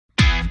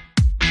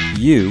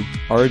You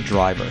are a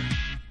driver.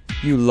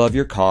 You love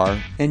your car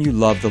and you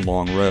love the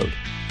long road.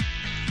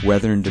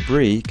 Weather and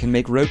debris can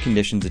make road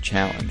conditions a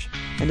challenge,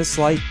 and a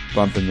slight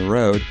bump in the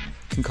road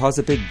can cause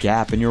a big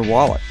gap in your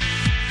wallet.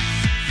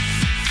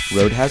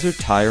 Road hazard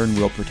tire and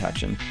wheel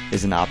protection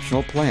is an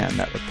optional plan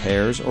that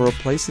repairs or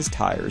replaces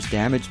tires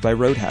damaged by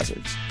road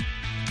hazards.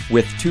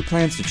 With 2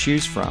 plans to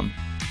choose from,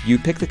 you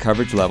pick the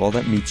coverage level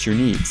that meets your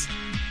needs.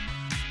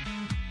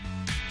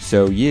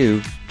 So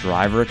you,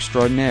 driver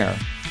extraordinaire,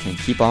 can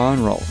keep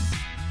on rolling.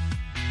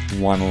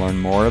 Want to learn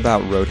more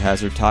about road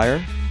hazard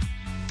tire?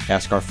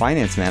 Ask our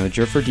finance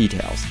manager for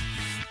details.